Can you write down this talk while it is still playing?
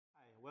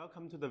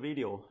Welcome to the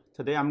video.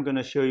 Today I'm going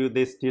to show you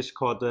this dish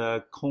called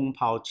Kung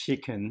Pao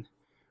chicken.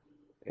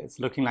 It's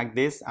looking like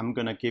this. I'm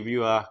going to give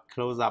you a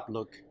close-up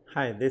look.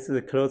 Hi, this is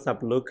a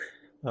close-up look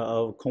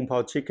of Kung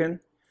Pao chicken.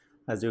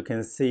 As you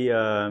can see,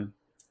 the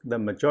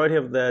majority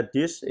of the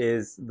dish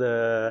is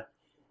the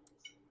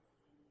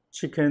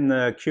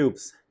chicken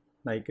cubes,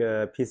 like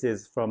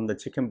pieces from the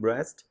chicken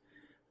breast.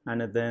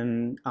 And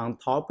then on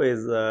top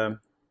is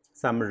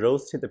some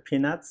roasted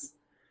peanuts.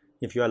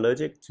 If you're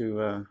allergic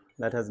to,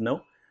 let us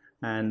know.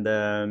 And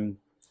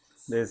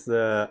there's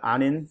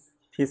onion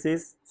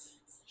pieces,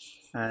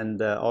 and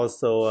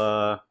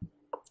also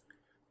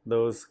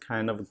those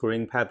kind of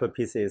green pepper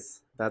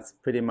pieces. That's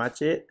pretty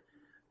much it.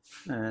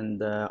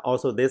 And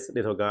also this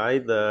little guy,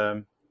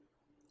 the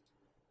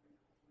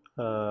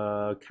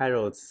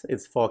carrots,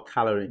 it's for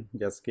coloring.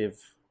 Just give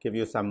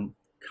you some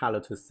color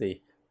to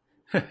see.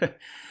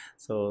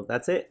 So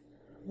that's it.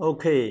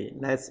 Okay,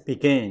 let's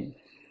begin.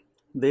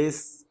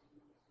 This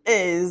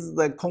is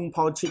the Kung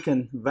Pao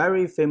chicken,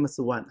 very famous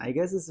one. I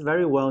guess it's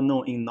very well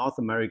known in North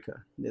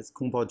America, this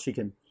Kung Pao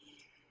chicken.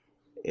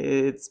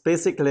 It's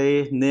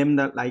basically named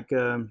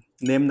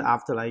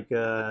after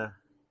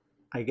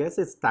I guess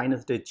it's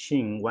dynasty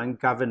Qing, one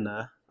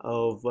governor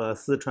of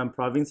Sichuan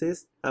province.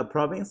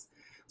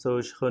 So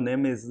his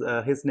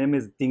name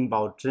is Ding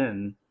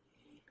Baozhen.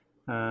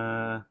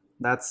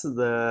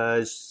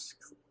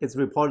 It's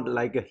reported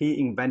like he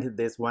invented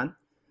this one.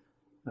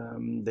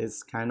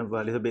 This kind of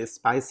a little bit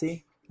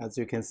spicy. As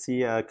you can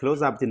see,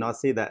 close up did not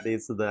see that you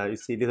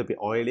see a little bit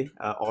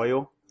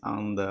oil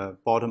on the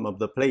bottom of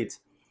the plate.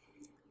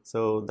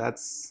 So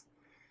that's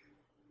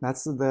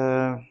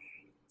the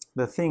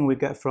thing we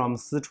get from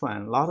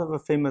Sichuan. A lot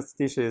of famous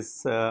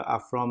dishes are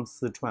from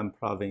Sichuan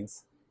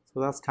province. So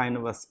that's kind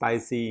of a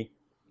spicy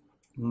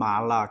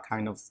mala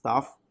kind of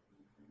stuff.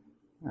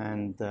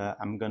 And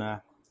I'm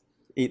gonna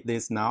eat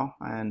this now.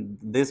 And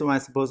this one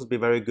is supposed to be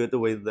very good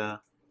with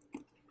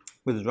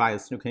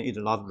rice. You can eat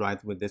a lot of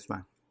rice with this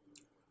one.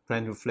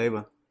 Plenty of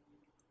flavor,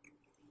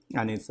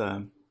 and it's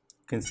you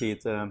can see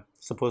it's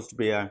supposed to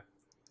be a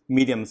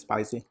medium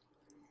spicy.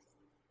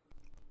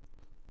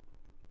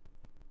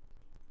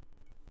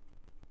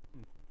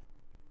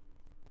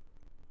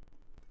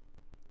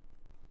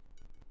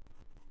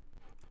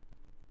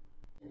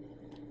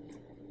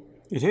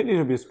 It's a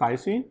little bit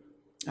spicy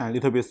and a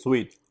little bit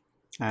sweet,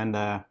 and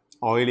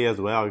oily as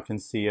well. You can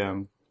see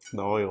the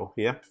oil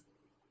here,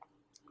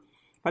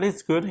 but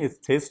it's good. It's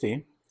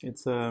tasty.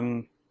 It's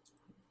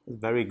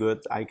very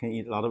good. I can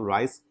eat a lot of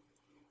rice.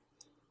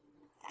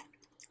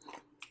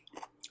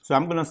 So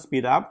I'm gonna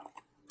speed up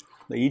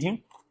the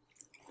eating.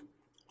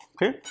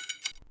 Okay.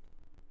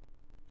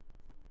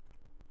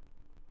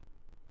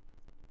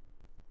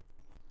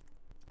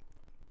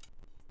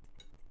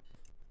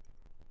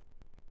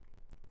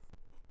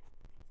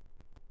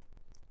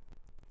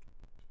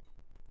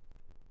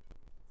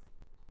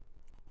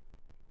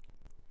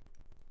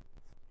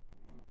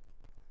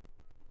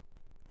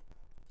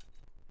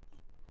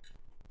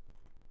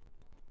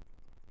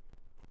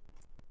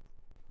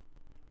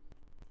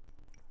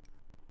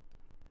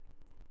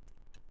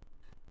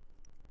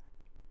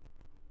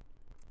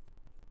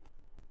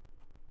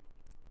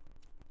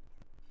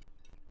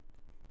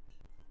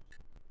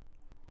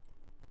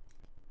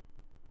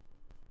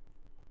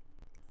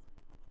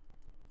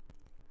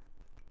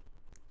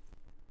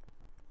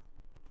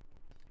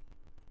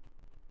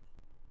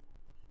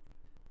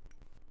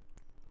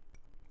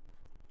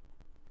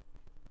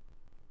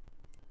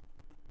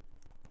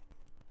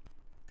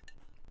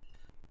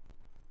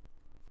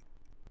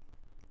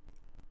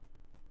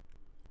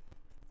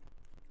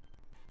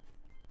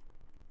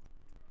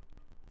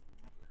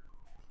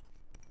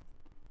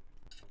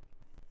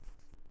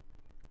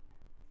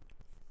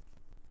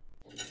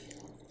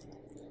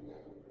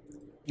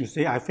 You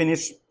see, I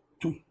finished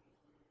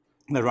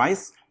the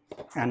rice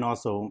and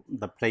also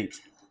the plate.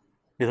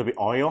 Little bit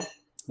oil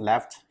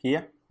left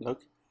here,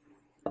 look.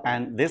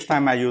 And this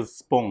time I use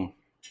spoon,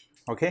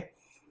 okay?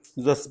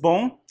 The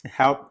spoon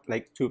help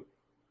like to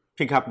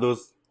pick up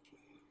those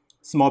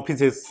small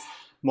pieces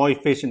more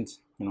efficient,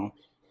 you know.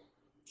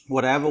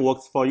 Whatever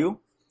works for you,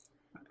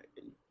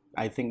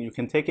 I think you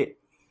can take it.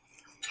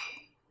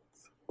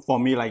 For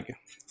me, like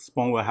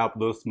spoon will help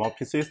those small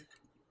pieces.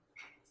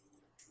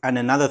 And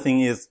another thing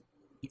is,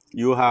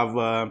 you have,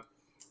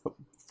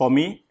 for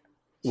me,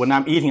 when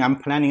I'm eating, I'm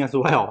planning as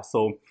well.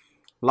 So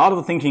a lot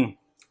of thinking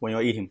when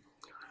you're eating.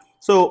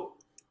 So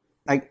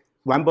like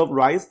one bowl of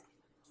rice,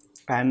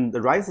 and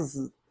the rice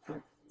is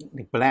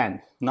bland,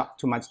 not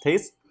too much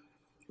taste.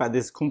 But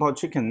this Kung Pao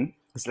chicken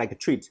is like a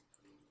treat.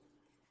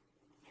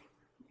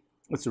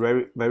 It's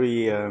very,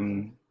 very,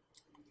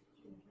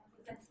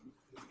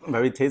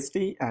 very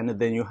tasty. And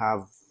then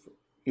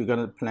you're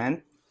gonna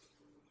plan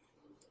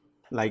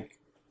like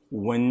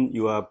when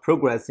you are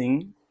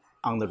progressing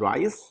on the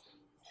rice,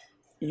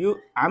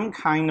 I'm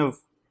kind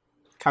of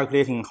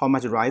calculating how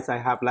much rice I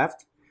have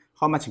left,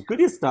 how much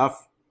goody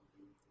stuff,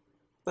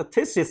 the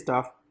tasty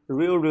stuff,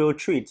 real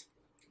treat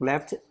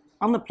left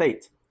on the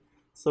plate.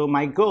 So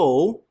my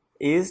goal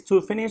is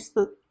to finish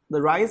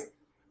the rice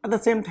At the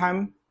same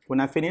time, when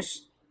I finish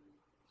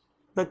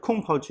the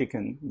Kung Pao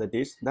chicken, the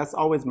dish, that's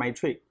always my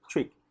trick,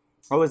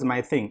 always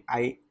my thing.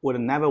 I would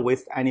never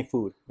waste any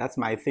food. That's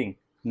my thing.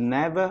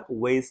 Never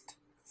waste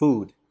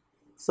food.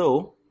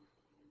 So,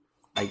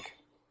 like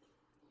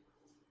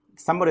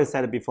somebody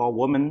said before,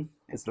 woman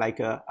is like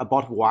a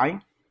bottle of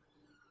wine.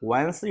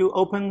 Once you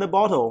open the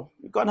bottle,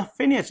 you gotta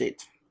finish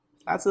it.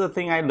 That's the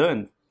thing I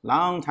learned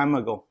long time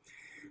ago.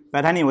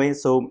 But anyway,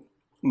 so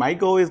my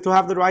goal is to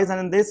have the rice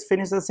and this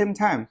finish at the same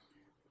time.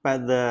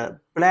 But the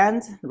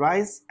bland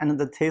rice and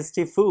the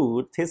tasty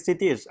food, tasty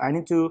dish, I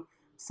need to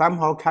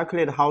somehow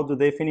calculate how do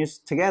they finish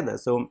together.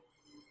 So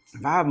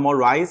if I have more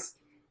rice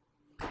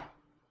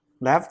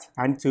left,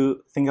 I need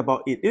to think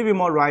about it. A little bit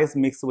more rice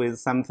mixed with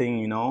something,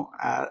 you know.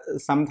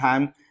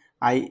 Sometimes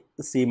I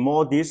see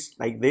more dish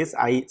like this.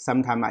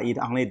 Sometimes I eat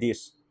only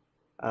dish.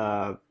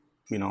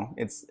 You know,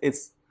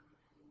 it's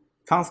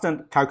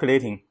constant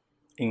calculating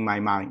in my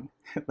mind.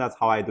 That's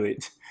how I do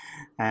it.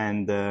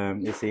 And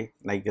you see,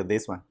 like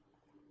this one.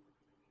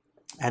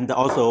 And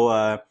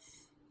also,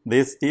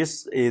 this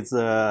dish is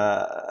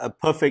a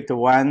perfect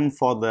one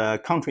for the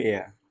country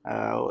air.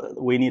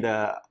 We need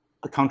a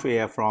country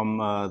air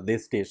from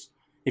this dish.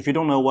 If you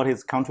don't know what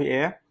is country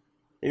air,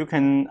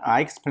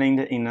 I explained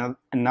it in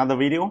another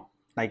video,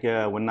 like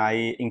when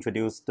I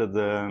introduced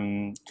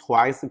the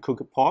twice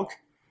cooked pork.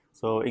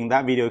 So in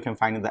that video, you can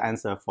find the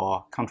answer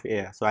for country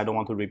air. So I don't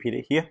want to repeat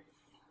it here.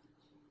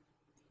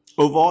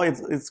 Overall,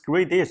 it's a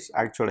great dish,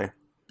 actually.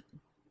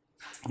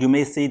 You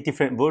may see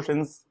different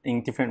versions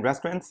in different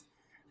restaurants,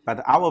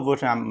 but our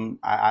version,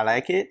 I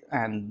like it.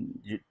 And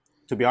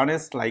to be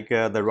honest, like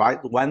the rice,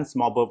 one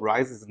small bowl of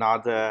rice is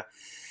not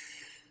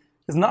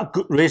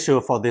good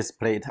ratio for this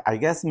plate. I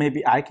guess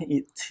maybe I can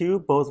eat 2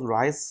 bowls of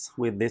rice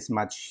with this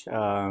much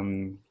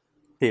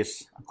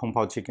dish, Kung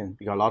Pao chicken,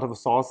 because a lot of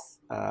sauce,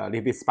 a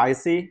little bit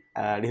spicy,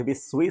 a little bit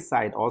sweet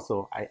side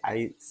also.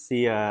 I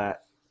see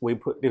we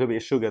put a little bit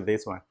of sugar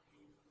this one.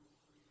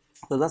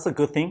 So that's a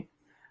good thing.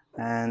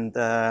 And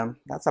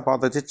that's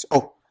about the dish.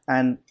 Oh,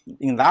 and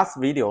in last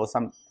video,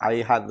 I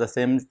had the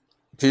same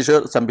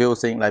t-shirt. Some people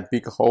saying like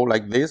big hole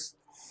like this.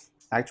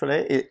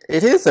 Actually,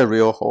 it is a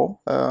real hole,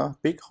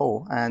 big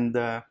hole. And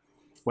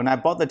when I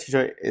bought the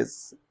t-shirt,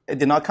 it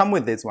did not come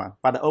with this one.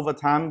 But over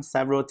time,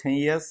 10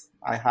 years,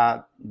 I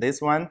had this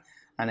one,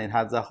 and it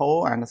has a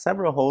hole and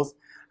several holes.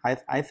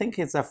 I think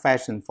it's a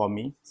fashion for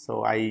me,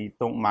 so I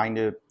don't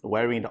mind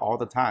wearing it all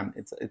the time.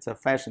 It's a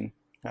fashion,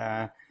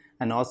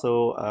 and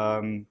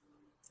also.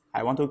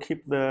 I want to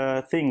keep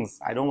the things.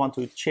 I don't want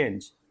to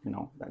change. You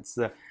know, that's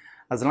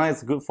as long as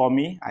it's good for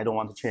me. I don't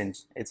want to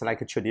change. It's like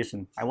a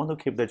tradition. I want to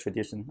keep the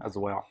tradition as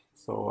well.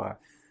 So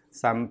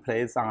some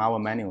place on our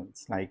menu,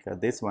 it's like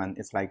this one.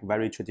 It's like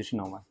very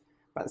traditional one,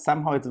 but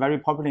somehow it's very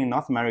popular in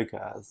North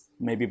America.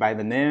 Maybe by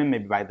the name,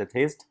 maybe by the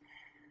taste.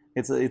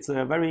 It's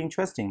very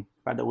interesting.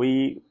 But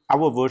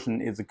our version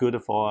is good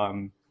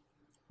for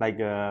like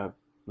a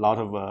lot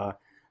of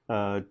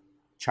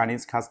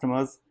Chinese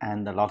customers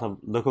and a lot of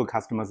local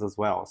customers as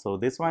well. So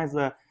this one is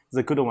a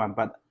good one,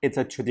 but it's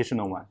a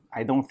traditional one.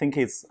 I don't think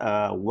it's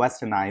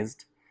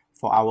westernized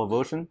for our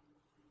version.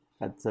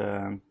 But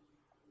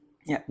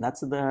yeah,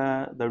 that's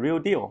the real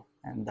deal.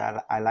 And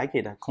I like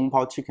it, Kung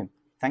Pao chicken.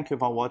 Thank you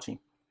for watching.